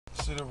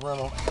to the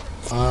rental.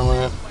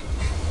 Man.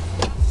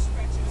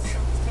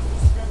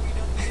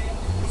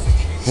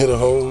 Hit a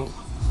hole.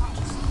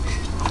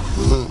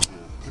 Put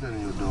that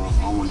in your door.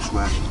 I don't want you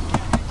smashing.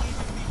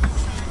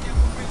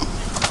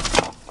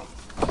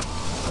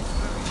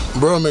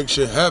 Bro, make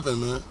shit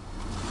happen, man.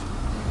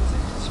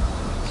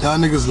 Y'all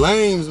niggas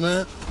lames,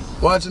 man.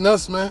 Watching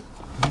us, man.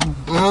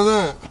 You know what I'm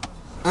saying?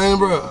 Ain't it,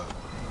 bro?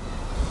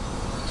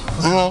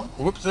 You know,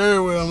 whoops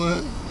everywhere,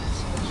 man.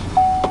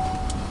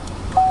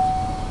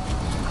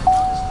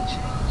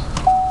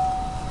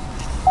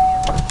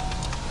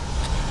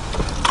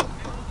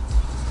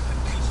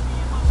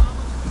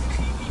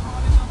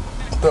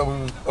 Thought we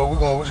was, we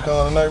going, what you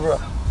calling tonight, bro?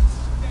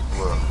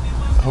 What?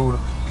 Who?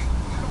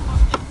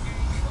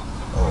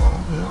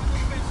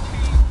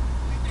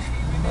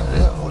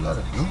 Yeah, a whole lot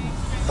of dudes.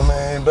 I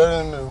mean, better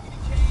than the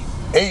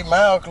 8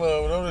 Mile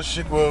Club, whatever the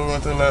shit was we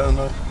went through last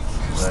night.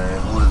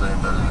 Man, Hooters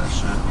ain't better than that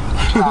shit.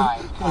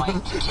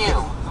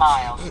 5.2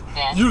 miles.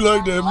 You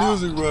like that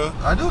music, bro.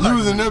 I do like You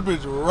was in music. that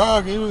bitch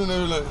rocking. You was in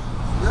there like...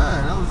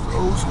 Yeah, that was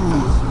old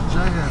school.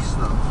 Jazz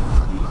stuff. I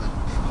do like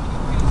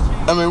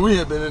it. I mean, we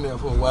had been in there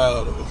for a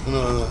while, though. You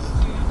know what I'm saying?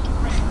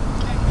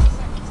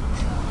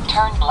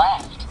 Turn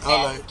left.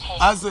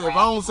 I said, if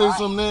I don't say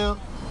something now,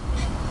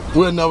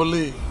 we'll never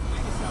leave.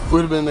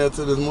 We'd have been there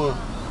till this morning.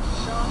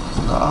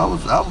 No, I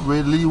was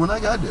ready to leave when I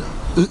got there.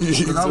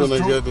 Because I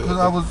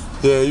was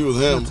Yeah, you was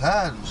hammered.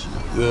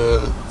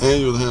 Yeah, and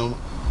you was hammered.